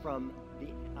 Jesus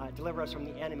deliver us from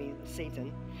the enemy,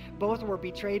 Satan. Both were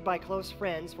betrayed by close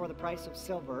friends for the price of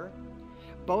silver.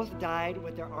 Both died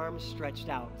with their arms stretched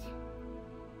out.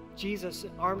 Jesus,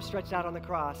 arms stretched out on the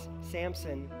cross.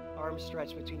 Samson, arms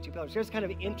stretched between two pillars. Here's kind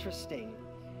of interesting.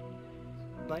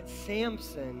 But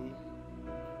Samson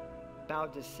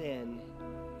bowed to sin,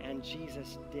 and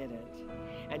Jesus didn't.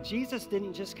 And Jesus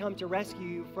didn't just come to rescue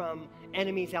you from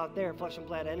enemies out there, flesh and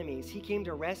blood enemies. He came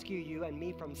to rescue you and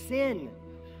me from sin.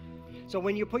 So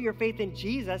when you put your faith in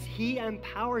Jesus, he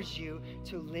empowers you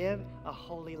to live a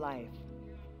holy life.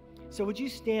 So would you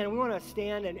stand? We want to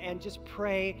stand and just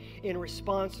pray in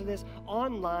response to this.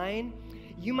 Online,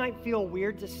 you might feel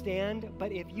weird to stand,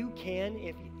 but if you can,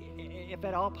 if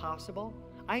at all possible,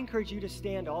 I encourage you to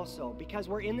stand also, because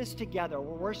we're in this together.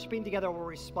 We're worshiping together. We're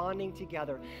responding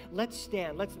together. Let's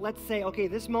stand. Let's say, okay,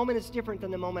 this moment is different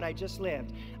than the moment I just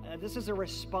lived. This is a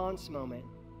response moment.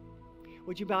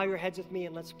 Would you bow your heads with me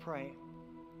and let's pray?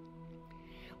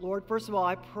 Lord, first of all,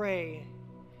 I pray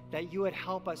that you would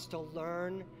help us to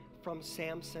learn from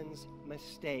Samson's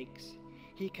mistakes.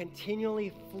 He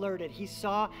continually flirted. He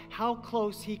saw how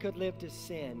close he could live to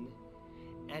sin,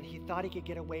 and he thought he could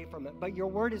get away from it. But your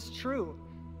word is true.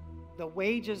 The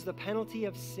wages, the penalty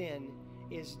of sin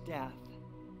is death.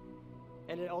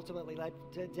 And it ultimately led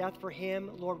to death for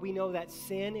him. Lord, we know that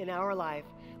sin in our life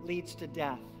leads to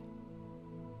death.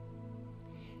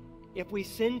 If we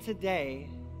sin today,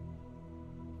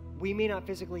 we may not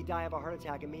physically die of a heart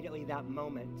attack immediately that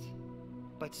moment,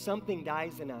 but something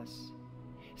dies in us.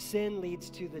 Sin leads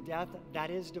to the death,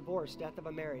 that is divorce, death of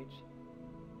a marriage.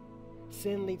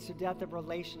 Sin leads to death of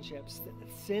relationships.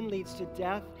 Sin leads to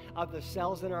death of the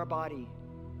cells in our body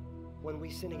when we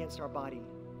sin against our body.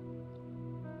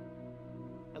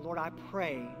 And Lord, I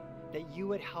pray that you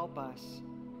would help us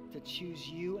to choose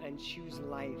you and choose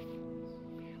life.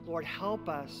 Lord, help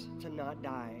us to not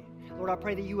die. Lord, I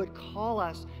pray that you would call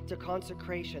us to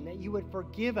consecration, that you would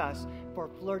forgive us for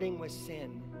flirting with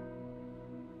sin.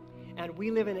 And we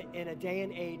live in a day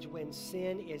and age when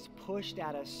sin is pushed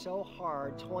at us so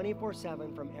hard,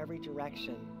 24/7 from every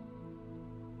direction.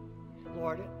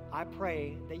 Lord, I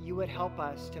pray that you would help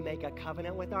us to make a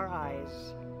covenant with our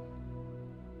eyes,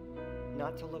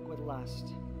 not to look with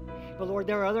lust. But Lord,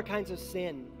 there are other kinds of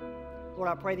sin. Lord,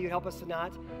 I pray that you help us to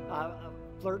not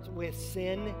flirt with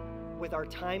sin with our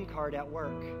time card at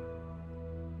work.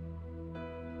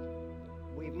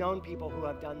 We've known people who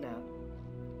have done that.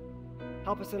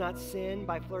 Help us to not sin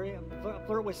by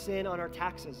flirt with sin on our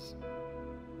taxes.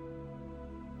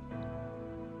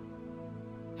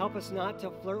 Help us not to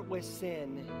flirt with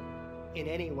sin in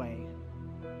any way,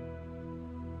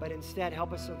 but instead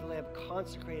help us to live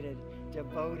consecrated,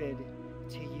 devoted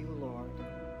to you, Lord.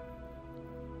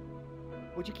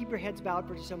 Would you keep your heads bowed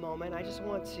for just a moment? I just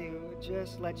want to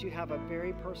let you have a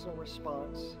very personal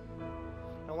response.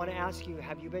 I want to ask you,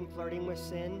 have you been flirting with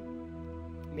sin?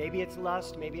 Maybe it's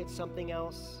lust, maybe it's something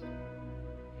else.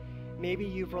 Maybe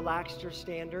you've relaxed your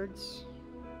standards.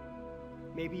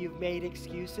 Maybe you've made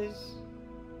excuses.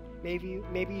 Maybe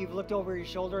you've looked over your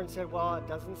shoulder and said, well, it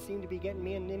doesn't seem to be getting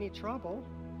me in any trouble.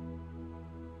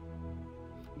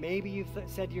 Maybe you've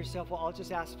said to yourself, well, I'll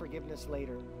just ask forgiveness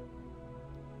later.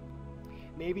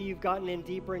 Maybe you've gotten in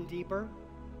deeper and deeper,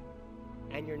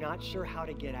 and you're not sure how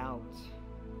to get out.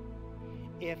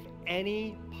 If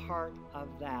any part of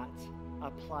that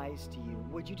applies to you,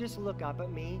 would you just look up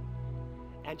at me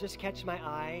and just catch my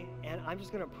eye, and I'm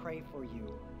just going to pray for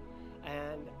you.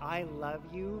 And I love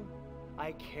you,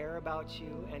 I care about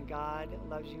you, and God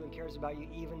loves you and cares about you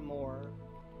even more.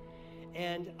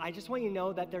 And I just want you to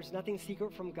know that there's nothing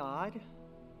secret from God.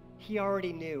 He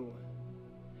already knew.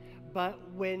 But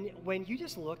when you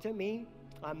just looked at me,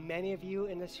 many of you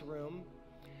in this room,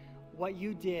 what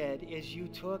you did is you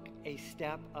took a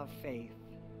step of faith.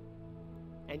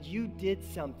 And you did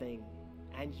something.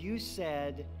 And you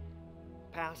said,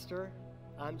 Pastor,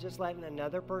 I'm just letting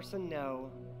another person know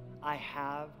I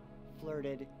have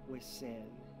flirted with sin.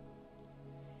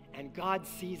 And God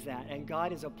sees that, and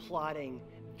God is applauding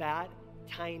that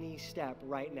tiny step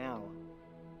right now.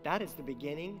 That is the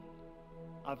beginning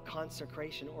of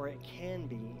consecration, or it can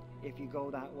be if you go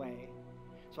that way.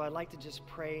 So I'd like to just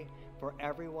pray for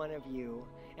every one of you.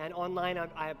 And online,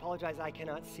 I apologize, I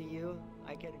cannot see you.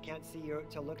 I can't see you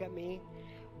to look at me,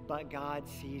 but God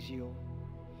sees you.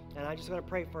 And I'm just going to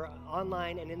pray for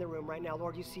online and in the room right now.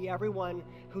 Lord, you see everyone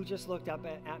who just looked up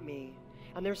at me.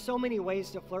 And there's so many ways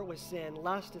to flirt with sin.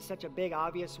 Lust is such a big,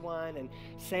 obvious one. And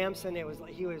Samson,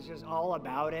 he was just all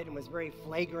about it and was very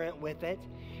flagrant with it.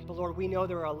 But Lord, we know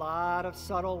there are a lot of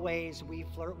subtle ways we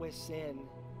flirt with sin.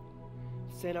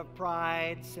 Sin of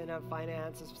pride, sin of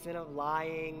finances, sin of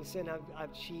lying, sin of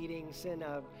cheating, sin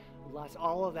of lust,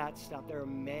 all of that stuff. There are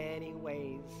many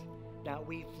ways that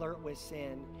we flirt with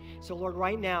sin. So Lord,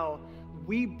 right now,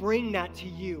 we bring that to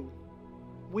you.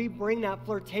 We bring that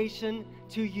flirtation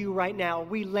to you right now.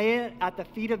 We lay it at the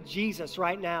feet of Jesus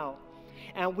right now.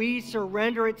 And we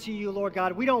surrender it to you, Lord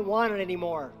God. We don't want it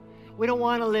anymore. We don't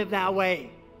want to live that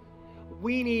way.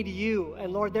 We need you.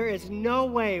 And Lord, there is no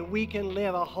way we can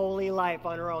live a holy life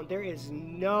on our own. There is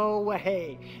no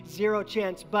way. Zero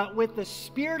chance. But with the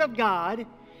Spirit of God,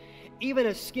 even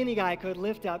a skinny guy could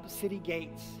lift up city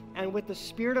gates. And with the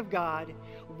Spirit of God,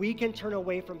 we can turn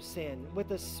away from sin. With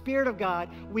the Spirit of God,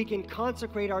 we can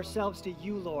consecrate ourselves to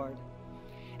you, Lord.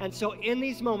 And so in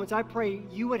these moments, I pray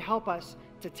you would help us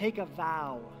to take a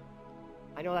vow.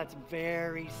 I know that's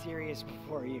very serious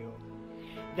before you.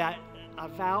 That a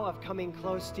vow of coming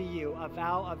close to you, a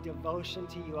vow of devotion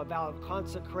to you, a vow of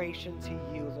consecration to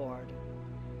you, Lord.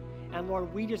 And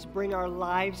Lord, we just bring our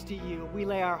lives to you. We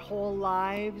lay our whole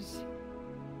lives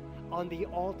on the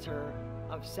altar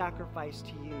of sacrifice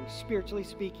to you. Spiritually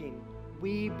speaking,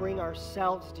 we bring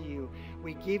ourselves to you.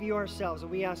 We give you ourselves,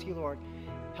 and we ask you, Lord,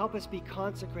 help us be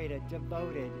consecrated,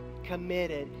 devoted,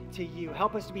 committed to you.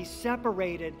 Help us to be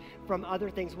separated from other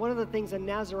things. One of the things a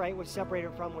Nazarite was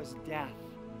separated from was death.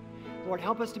 Lord,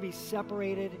 help us to be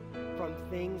separated from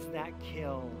things that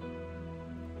kill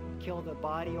the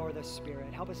body or the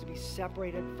spirit. Help us to be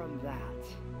separated from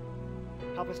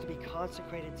that. Help us to be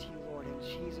consecrated to you, Lord, in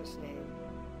Jesus' name.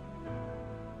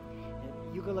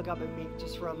 And you can look up at me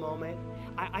just for a moment.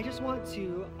 I just want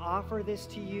to offer this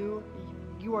to you.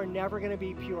 You are never going to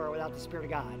be pure without the Spirit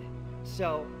of God.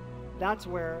 So that's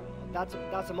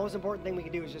the most important thing we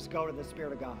can do is just go to the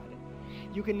Spirit of God.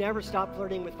 You can never stop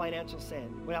flirting with financial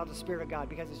sin without the Spirit of God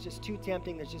because it's just too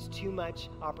tempting. There's just too much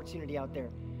opportunity out there.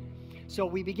 So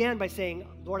we began by saying,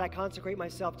 Lord, I consecrate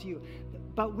myself to you.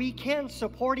 But we can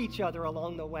support each other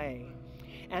along the way.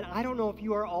 And I don't know if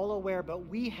you are all aware, but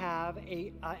we have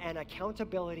an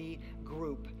accountability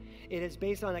group. It is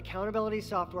based on accountability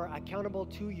software, accountable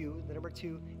to you, the number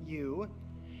 2, you.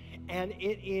 And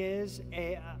it is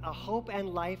a hope and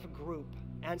life group.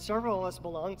 And several of us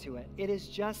belong to it. It is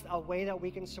just a way that we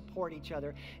can support each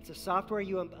other. It's a software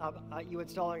you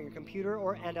install on your computer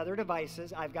and other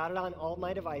devices. I've got it on all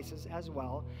my devices as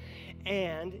well.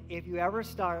 And if you ever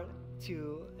start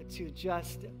to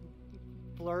just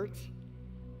flirt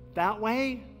that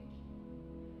way,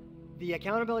 the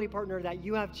accountability partner that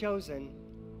you have chosen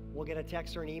will get a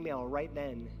text or an email right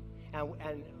then.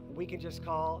 And we can just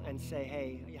call and say,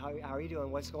 hey, how are you doing?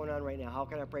 What's going on right now? How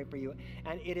can I pray for you?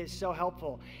 And it is so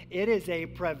helpful. It is a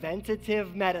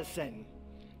preventative medicine.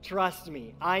 Trust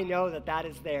me. I know that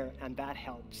is there, and that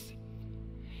helps.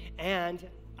 And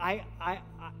I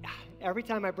every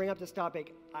time I bring up this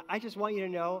topic, I just want you to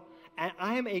know, and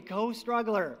I am a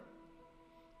co-struggler.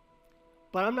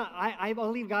 But I'm not. I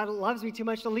believe God loves me too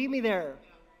much to leave me there.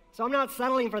 So I'm not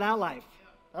settling for that life.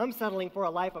 I'm settling for a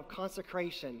life of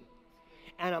consecration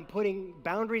and I'm putting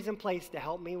boundaries in place to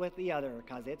help me with the other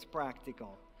because it's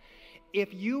practical.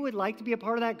 If you would like to be a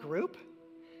part of that group,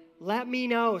 let me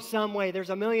know some way. There's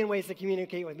a million ways to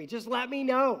communicate with me. Just let me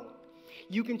know.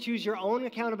 You can choose your own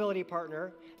accountability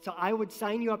partner. So I would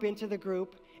sign you up into the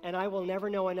group, and I will never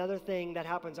know another thing that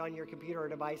happens on your computer or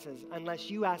devices unless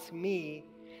you ask me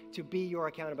to be your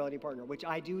accountability partner, which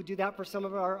I do that for some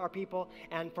of our people,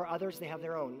 and for others, they have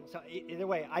their own. So either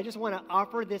way, I just want to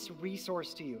offer this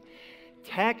resource to you.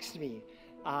 Text me.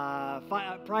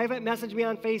 Private message me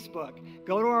on Facebook.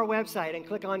 Go to our website and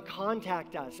click on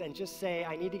Contact Us and just say,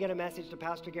 I need to get a message to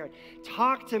Pastor Ghyrn.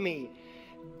 Talk to me.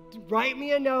 Write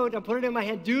me a note and put it in my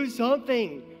hand. Do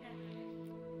something.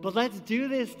 But let's do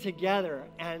this together.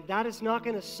 And that is not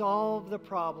going to solve the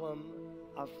problem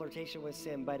of flirtation with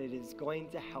sin, but it is going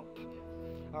to help.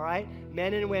 All right?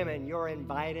 Men and women, you're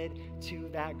invited to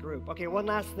that group. Okay, one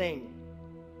last thing.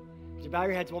 Would you bow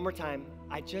your heads one more time?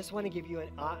 I just want to give you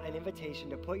an invitation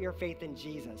to put your faith in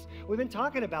Jesus. We've been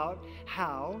talking about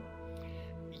how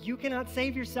you cannot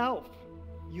save yourself.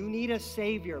 You need a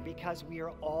Savior because we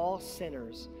are all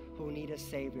sinners who need a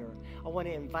Savior. I want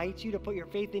to invite you to put your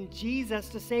faith in Jesus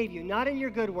to save you, not in your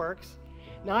good works,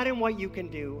 not in what you can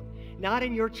do, not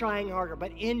in your trying harder,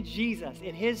 but in Jesus,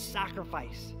 in His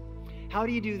sacrifice. How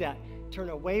do you do that? Turn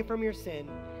away from your sin,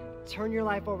 turn your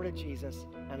life over to Jesus,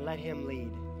 and let Him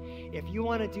lead. If you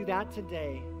want to do that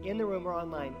today, in the room or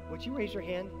online, would you raise your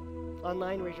hand?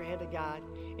 Online, raise your hand to God.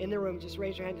 In the room, just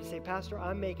raise your hand and say, Pastor,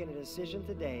 I'm making a decision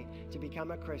today to become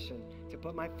a Christian, to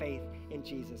put my faith in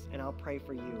Jesus, and I'll pray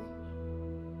for you.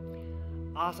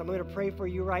 Awesome. I'm going to pray for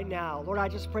you right now. Lord, I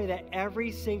just pray that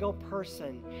every single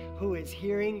person who is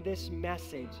hearing this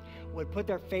message would put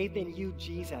their faith in you,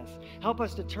 Jesus. Help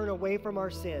us to turn away from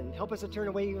our sin. Help us to turn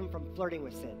away even from flirting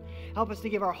with sin. Help us to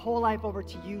give our whole life over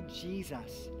to you,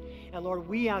 Jesus. And Lord,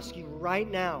 we ask you right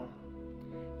now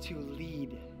to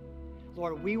lead.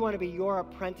 Lord, we want to be your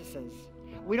apprentices.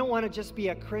 We don't want to just be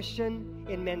a Christian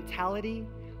in mentality.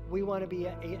 We want to be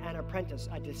an apprentice,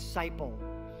 a disciple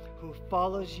who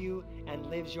follows you and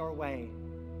lives your way.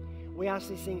 We ask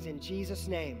these things in Jesus'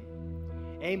 name.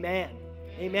 Amen.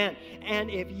 Amen. And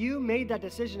if you made that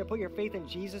decision to put your faith in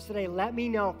Jesus today, let me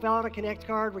know. Fill out a Connect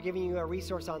card. We're giving you a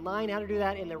resource online how to do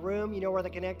that in the room. You know where the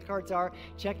Connect cards are.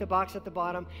 Check the box at the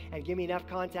bottom and give me enough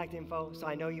contact info so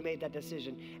I know you made that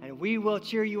decision. And we will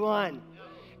cheer you on.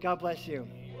 God bless you.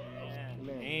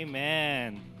 Amen.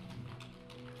 Amen.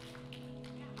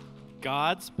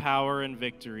 God's power and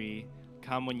victory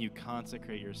come when you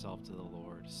consecrate yourself to the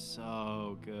Lord.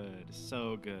 So good.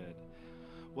 So good.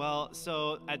 Well,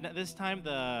 so at this time,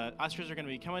 the ushers are going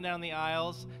to be coming down the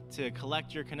aisles to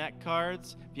collect your Connect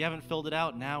cards. If you haven't filled it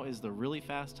out, now is the really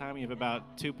fast time. You have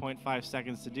about 2.5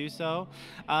 seconds to do so.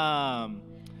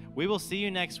 We will see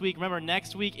you next week. Remember,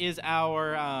 next week is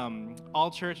our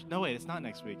all-church. No, wait, it's not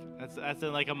next week. That's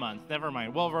in like a month. Never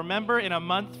mind. Well, remember, in a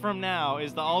month from now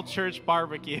is the all-church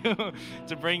barbecue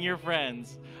to bring your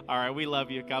friends. All right, we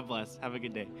love you. God bless. Have a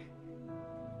good day.